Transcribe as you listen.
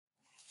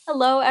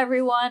Hello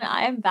everyone,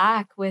 I am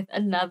back with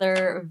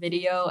another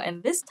video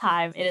and this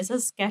time it is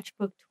a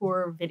sketchbook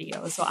tour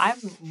video. So I'm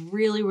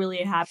really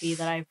happy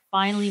that I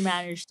finally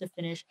managed to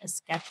finish a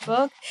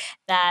sketchbook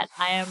that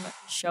I am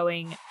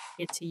showing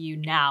it to you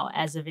now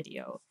as a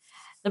video.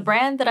 The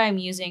brand that I'm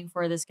using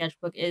for the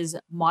sketchbook is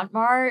Mont.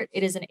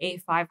 It is an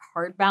A5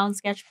 hardbound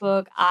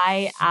sketchbook.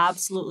 I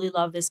absolutely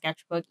love this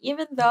sketchbook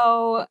even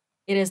though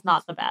it is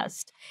not the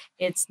best.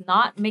 It's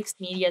not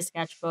mixed media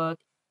sketchbook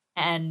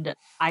and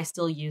I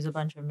still use a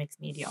bunch of mixed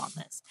media on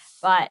this.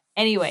 But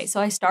anyway, so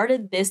I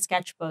started this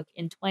sketchbook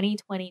in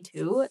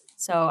 2022.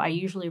 So I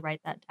usually write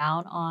that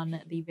down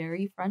on the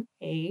very front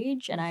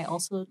page and I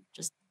also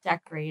just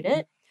decorate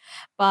it.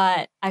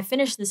 But I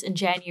finished this in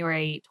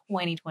January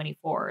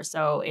 2024.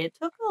 So it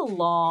took a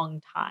long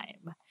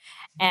time.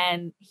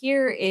 And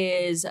here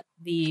is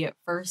the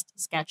first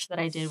sketch that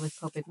I did with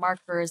Copic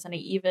markers. And I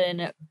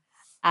even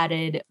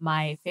added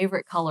my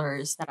favorite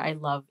colors that I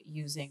love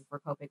using for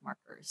Copic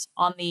markers.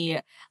 On the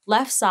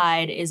left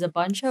side is a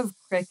bunch of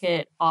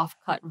Cricut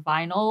offcut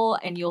vinyl,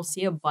 and you'll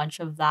see a bunch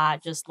of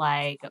that just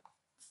like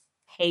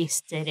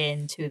pasted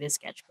into the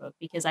sketchbook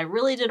because I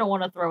really didn't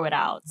want to throw it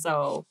out.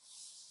 So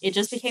it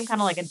just became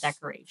kind of like a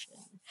decoration.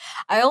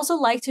 I also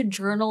like to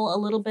journal a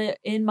little bit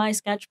in my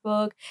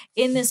sketchbook.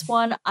 In this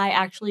one, I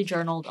actually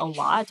journaled a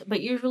lot, but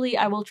usually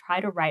I will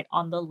try to write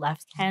on the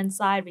left-hand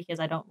side because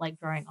I don't like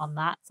drawing on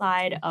that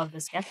side of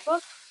the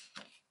sketchbook.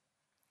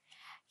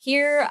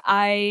 Here,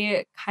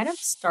 I kind of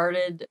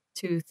started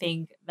to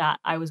think that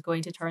I was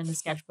going to turn the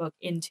sketchbook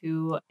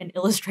into an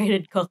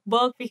illustrated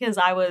cookbook because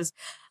I was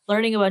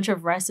learning a bunch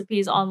of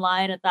recipes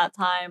online at that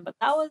time, but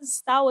that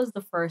was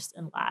the first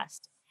and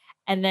last.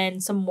 And then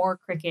some more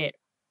Cricut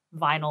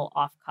vinyl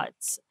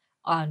offcuts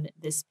on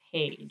this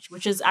page,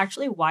 which is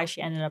actually why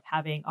she ended up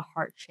having a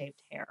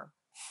heart-shaped hair.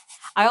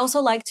 I also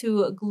like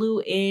to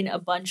glue in a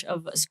bunch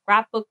of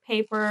scrapbook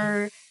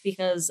paper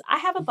because I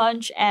have a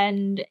bunch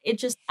and it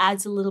just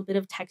adds a little bit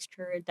of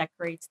texture, it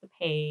decorates the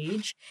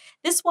page.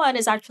 This one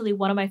is actually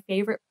one of my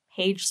favorite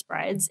page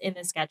spreads in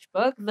the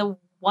sketchbook. The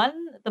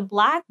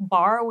black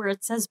bar where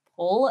it says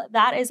pull,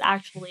 that is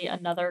actually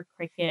another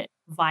Cricut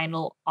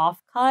vinyl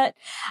offcut.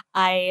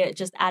 I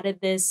just added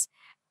this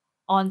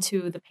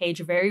onto the page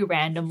very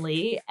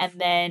randomly, and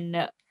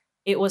then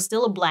it was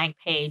still a blank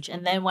page.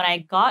 And then when I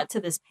got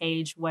to this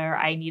page where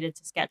I needed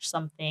to sketch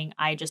something,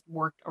 I just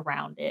worked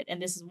around it.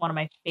 And this is one of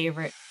my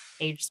favorite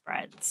page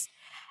spreads.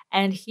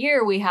 And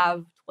here we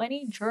have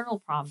 20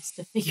 journal prompts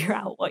to figure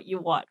out what you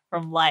want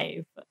from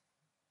life.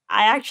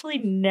 I actually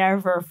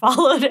never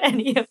followed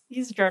any of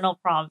these journal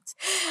prompts.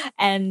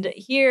 And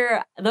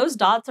here, those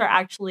dots are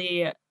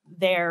actually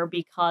there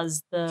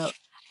because the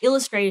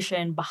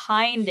illustration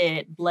behind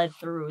it bled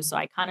through. So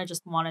I kind of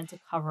just wanted to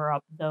cover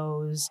up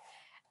those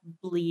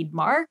bleed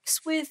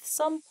marks with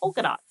some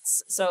polka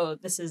dots. So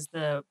this is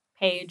the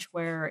page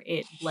where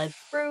it bled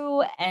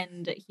through.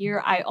 And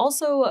here I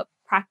also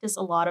practice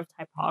a lot of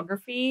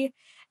typography.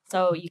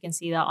 So you can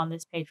see that on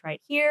this page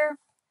right here.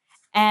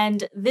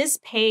 And this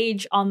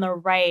page on the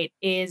right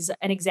is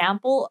an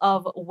example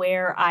of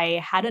where I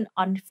had an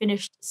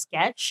unfinished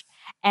sketch.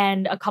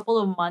 And a couple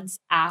of months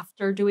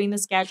after doing the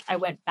sketch, I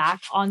went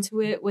back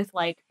onto it with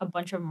like a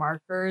bunch of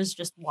markers,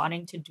 just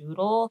wanting to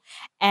doodle.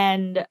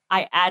 And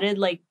I added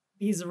like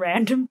these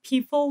random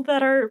people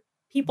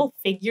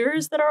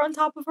figures that are on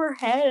top of her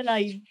head. And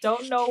I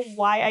don't know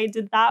why I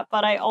did that,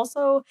 but I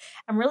also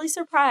am really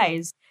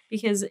surprised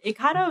because it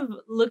kind of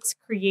looks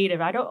creative.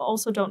 I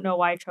don't know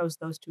why I chose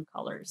those two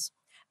colors.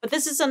 But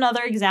this is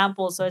another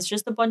example. So it's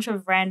just a bunch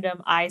of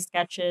random eye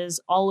sketches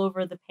all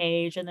over the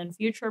page. And then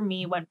future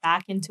me went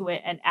back into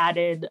it and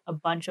added a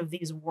bunch of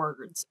these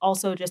words,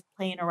 also just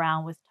playing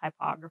around with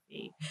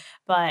typography.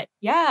 But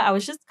yeah, I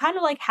was just kind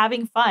of like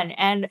having fun.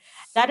 And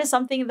that is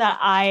something that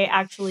I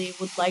actually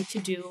would like to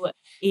do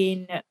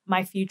in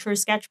my future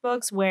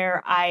sketchbooks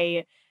where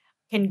I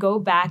can go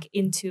back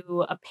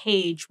into a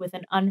page with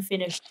an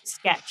unfinished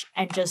sketch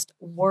and just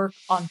work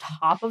on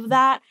top of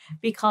that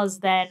because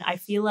then I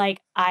feel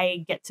like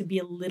I get to be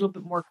a little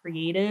bit more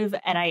creative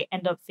and I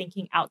end up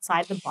thinking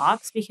outside the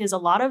box because a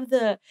lot of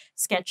the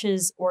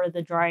sketches or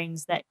the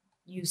drawings that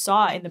you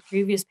saw in the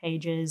previous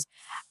pages,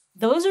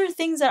 those are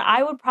things that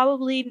I would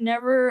probably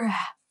never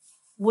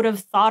would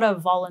have thought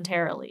of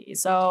voluntarily.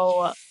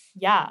 So,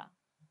 yeah.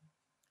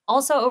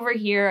 Also over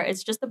here,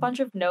 it's just a bunch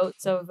of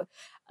notes of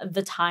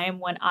the time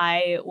when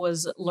I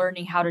was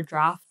learning how to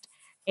draft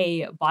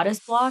a bodice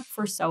block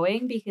for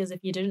sewing because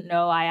if you didn't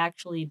know, I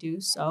actually do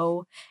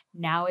sew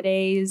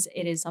nowadays.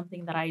 It is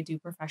something that I do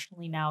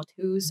professionally now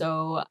too.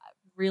 So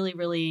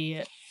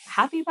really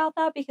happy about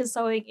that because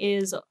sewing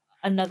is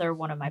another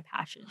one of my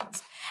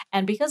passions.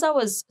 And because I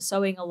was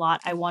sewing a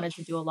lot, I wanted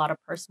to do a lot of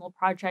personal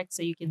projects.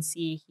 So you can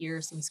see here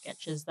some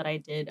sketches that I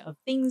did of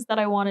things that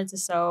I wanted to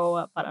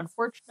sew. But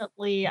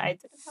unfortunately, I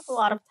didn't have a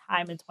lot of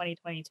time in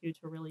 2022 to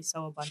really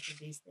sew a bunch of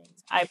these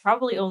things. I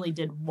probably only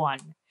did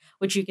one,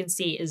 which you can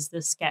see is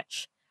the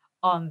sketch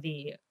on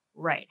the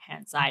right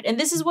hand side. And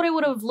this is what it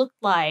would have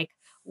looked like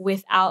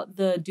without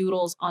the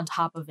doodles on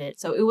top of it.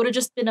 So it would have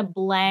just been a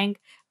blank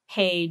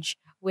page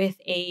with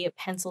a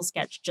pencil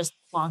sketch just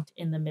plonked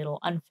in the middle,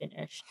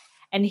 unfinished.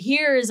 And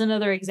here is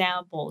another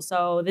example.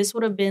 So this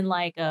would have been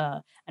like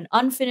an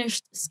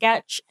unfinished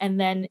sketch. And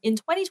then in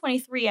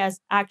 2023, as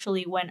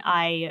actually when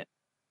I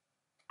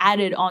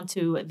added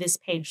onto this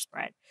page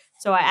spread.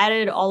 So I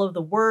added all of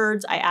the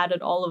words, I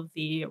added all of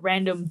the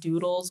random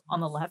doodles on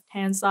the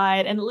left-hand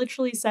side, and it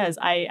literally says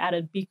I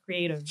added be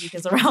creative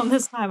because around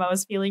this time I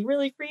was feeling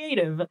really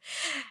creative.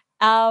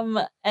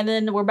 And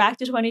then we're back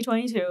to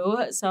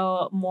 2022,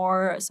 so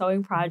more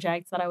sewing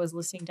projects that I was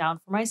listing down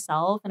for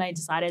myself, and I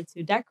decided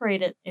to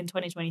decorate it in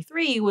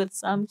 2023 with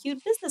some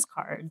cute business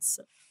cards.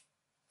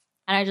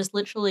 And I just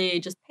literally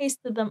just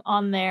pasted them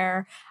on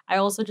there. I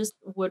also just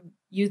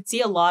you'd see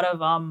a lot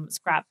of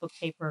scrapbook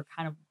paper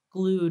kind of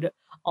glued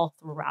all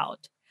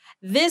throughout.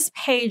 This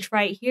page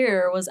right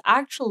here was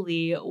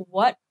actually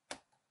what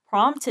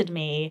prompted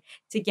me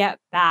to get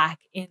back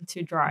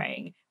into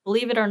drawing.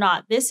 Believe it or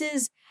not, this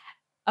is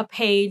a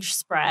page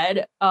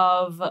spread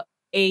of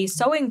a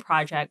sewing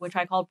project, which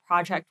I called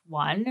Project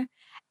One.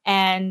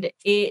 And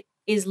it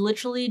is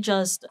literally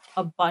just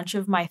a bunch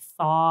of my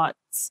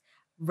thoughts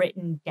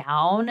written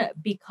down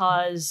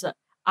because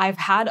I've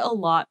had a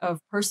lot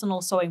of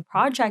personal sewing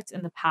projects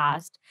in the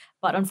past,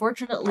 but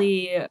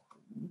unfortunately,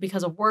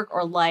 because of work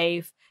or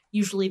life,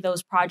 usually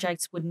those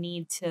projects would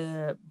need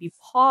to be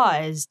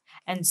paused.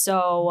 And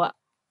so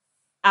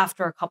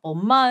after a couple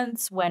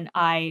months, when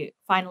I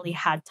finally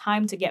had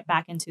time to get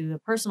back into the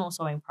personal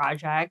sewing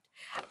project,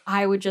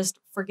 I would just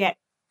forget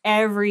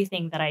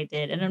everything that I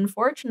did. And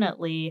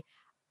unfortunately,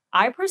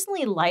 I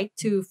personally like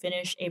to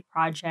finish a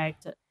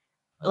project.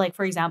 Like,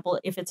 for example,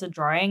 if it's a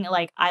drawing,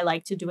 like I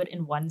like to do it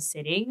in one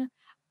sitting,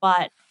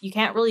 but you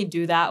can't really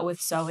do that with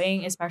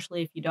sewing,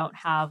 especially if you don't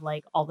have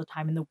like all the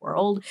time in the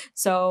world.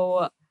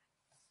 So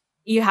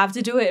you have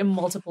to do it in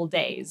multiple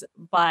days.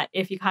 But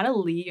if you kind of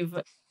leave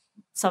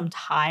some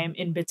time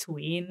in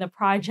between the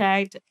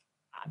project,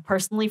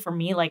 personally for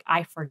me, like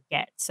I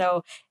forget.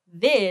 So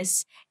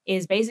this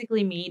is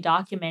basically me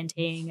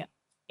documenting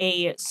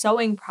a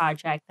sewing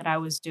project that I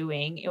was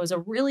doing. It was a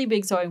really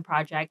big sewing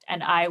project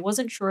and I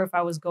wasn't sure if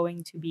I was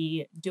going to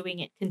be doing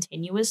it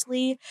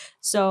continuously.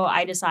 So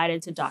I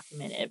decided to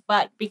document it.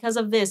 But because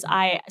of this,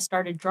 I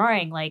started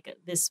drawing like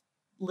this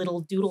little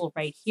doodle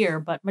right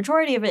here, but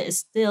majority of it is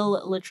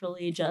still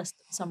literally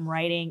just some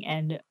writing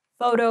and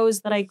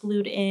photos that I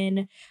glued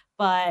in.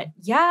 But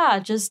yeah,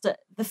 just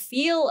the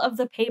feel of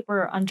the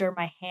paper under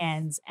my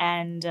hands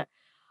and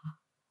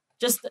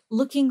just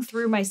looking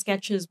through my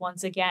sketches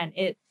once again,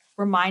 it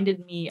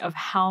reminded me of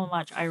how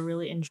much I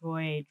really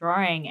enjoy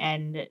drawing.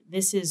 And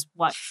this is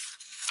what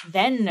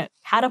then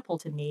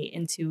catapulted me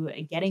into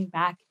getting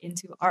back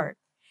into art.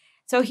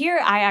 So here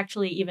I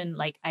actually even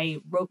like I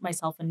wrote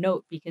myself a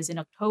note because in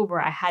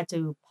October I had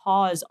to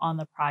pause on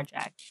the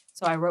project.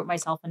 So I wrote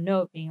myself a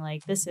note being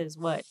like, this is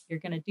what you're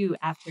going to do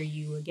after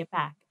you get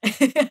back.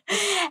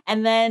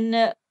 And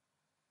then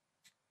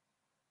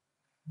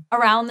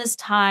around this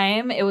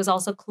time, it was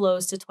also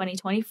close to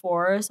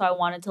 2024, so I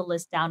wanted to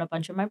list down a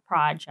bunch of my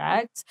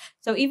projects.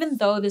 So even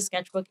though the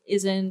sketchbook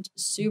isn't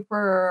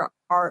super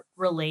art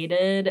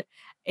related,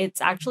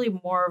 it's actually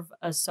more of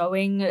a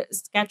sewing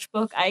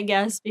sketchbook, I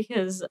guess,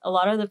 because a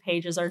lot of the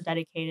pages are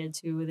dedicated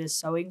to this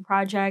sewing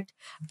project,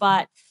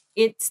 but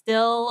it's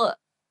still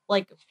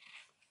like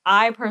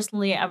I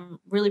personally am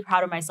really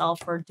proud of myself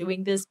for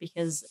doing this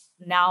because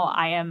now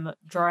I am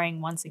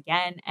drawing once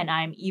again and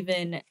I'm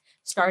even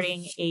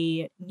starting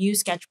a new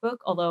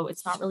sketchbook, although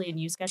it's not really a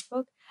new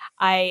sketchbook.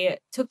 I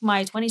took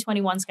my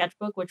 2021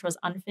 sketchbook, which was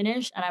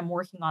unfinished, and I'm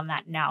working on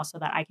that now so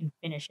that I can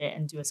finish it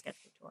and do a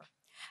sketchbook tour.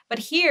 But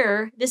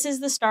here, this is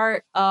the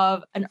start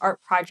of an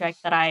art project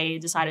that I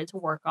decided to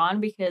work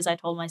on because I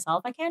told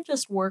myself I can't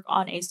just work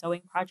on a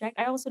sewing project.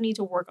 I also need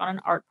to work on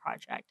an art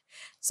project.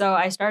 So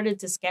I started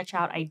to sketch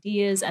out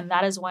ideas, and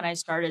that is when I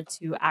started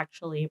to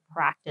actually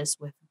practice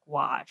with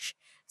gouache.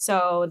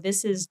 So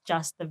this is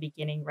just the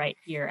beginning right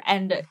here.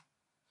 And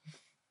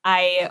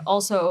I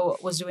also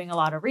was doing a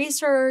lot of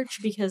research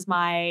because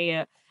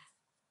my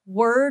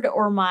word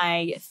or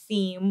my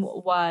theme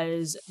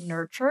was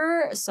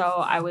nurture. So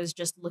I was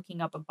just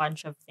looking up a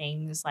bunch of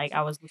things. Like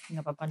I was looking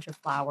up a bunch of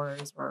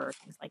flowers or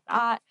things like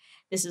that.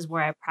 This is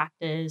where I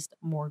practiced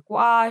more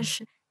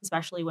gouache,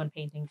 especially when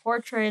painting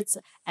portraits,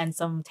 and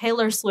some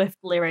Taylor Swift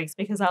lyrics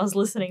because I was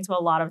listening to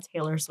a lot of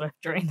Taylor Swift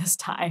during this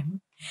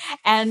time.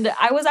 And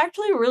I was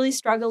actually really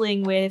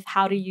struggling with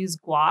how to use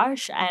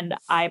gouache, and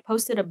I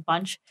posted a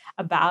bunch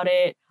about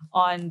it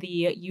on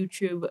the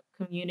YouTube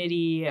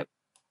community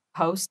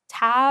post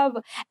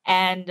tab.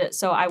 And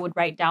so I would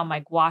write down my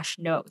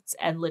gouache notes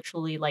and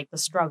literally like the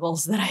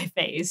struggles that I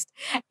faced.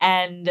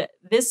 And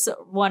this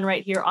one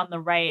right here on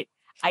the right,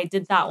 I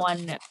did that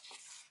one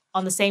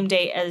on the same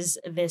day as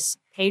this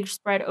page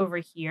spread over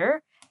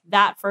here.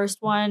 That first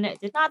one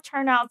did not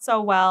turn out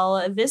so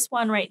well. This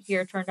one right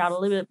here turned out a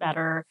little bit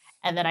better.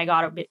 And then I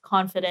got a bit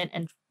confident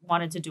and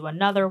wanted to do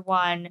another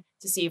one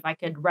to see if I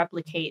could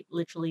replicate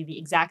literally the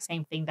exact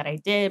same thing that I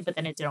did, but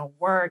then it didn't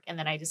work. And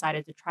then I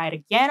decided to try it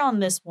again on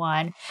this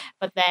one,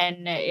 but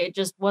then it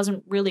just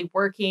wasn't really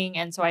working.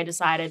 And so I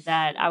decided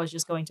that I was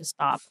just going to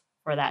stop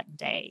for that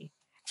day.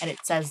 And it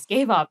says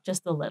gave up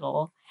just a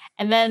little.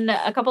 And then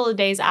a couple of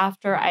days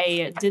after,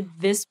 I did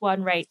this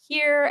one right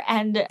here,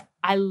 and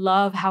I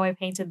love how I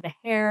painted the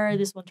hair.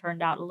 This one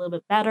turned out a little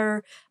bit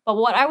better. But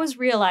what I was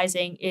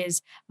realizing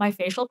is my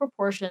facial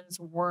proportions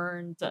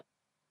weren't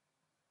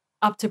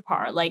up to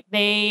par. Like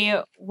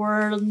they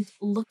weren't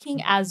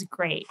looking as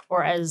great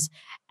or as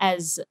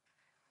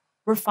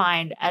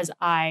refined as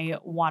I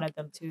wanted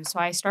them to. So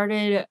I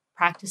started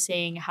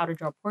practicing how to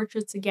draw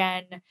portraits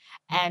again.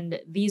 And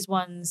these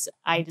ones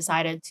I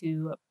decided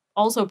to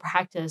also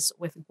practice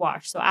with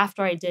gouache. So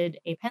after I did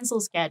a pencil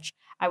sketch,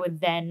 I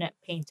would then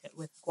paint it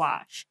with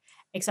gouache,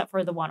 except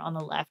for the one on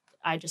the left.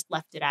 I just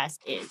left it as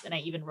is. And I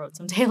even wrote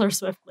some Taylor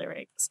Swift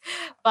lyrics.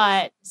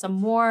 But some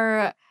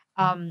more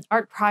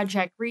art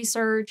project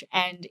research.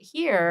 And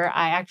here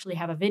I actually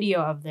have a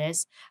video of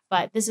this,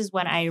 but this is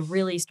when I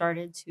really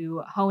started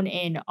to hone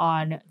in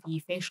on the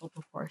facial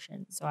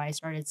proportions. So I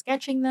started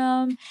sketching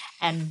them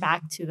and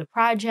back to the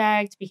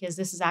project, because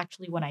this is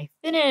actually when I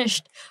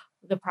finished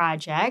the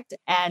project,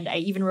 and I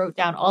even wrote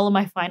down all of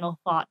my final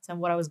thoughts and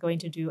what I was going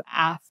to do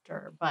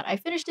after. But I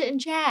finished it in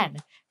Jan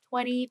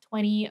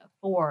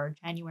 2024,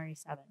 January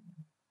 7th.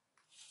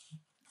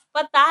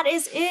 But that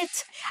is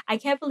it. I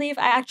can't believe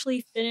I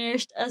actually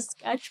finished a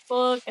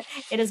sketchbook.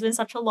 It has been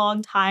such a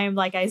long time.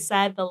 Like I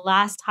said, the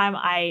last time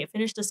I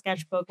finished a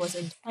sketchbook was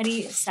in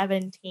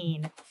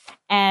 2017.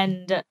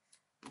 And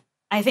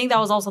I think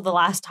that was also the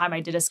last time I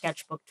did a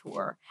sketchbook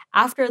tour.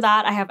 After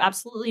that, I have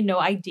absolutely no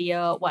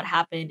idea what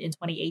happened in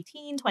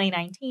 2018,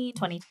 2019,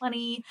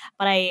 2020,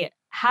 but I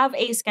have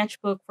a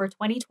sketchbook for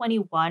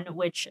 2021,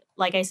 which,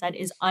 like I said,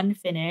 is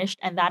unfinished,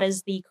 and that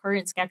is the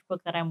current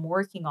sketchbook that I'm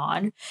working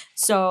on.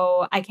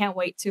 So I can't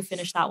wait to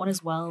finish that one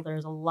as well.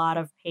 There's a lot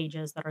of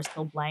pages that are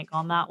still blank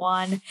on that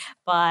one,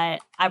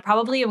 but I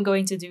probably am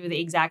going to do the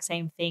exact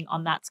same thing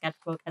on that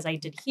sketchbook as I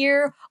did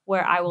here,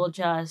 where I will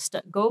just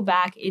go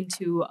back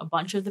into a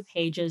bunch of the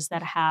pages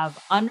that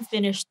have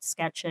unfinished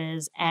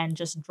sketches and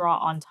just draw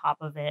on top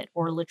of it,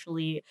 or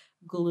literally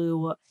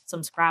glue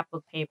some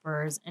scrapbook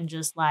papers and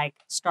just like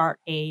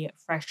start a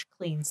fresh,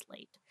 clean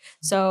slate.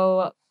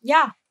 So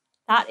yeah,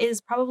 that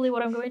is probably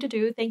what I'm going to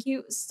do. Thank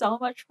you so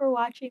much for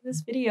watching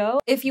this video.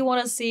 If you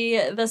want to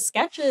see the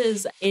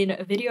sketches in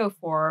video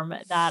form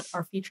that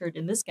are featured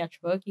in this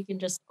sketchbook, you can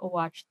just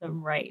watch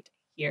them right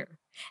here.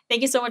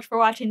 Thank you so much for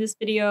watching this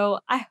video.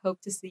 I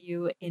hope to see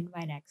you in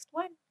my next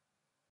one.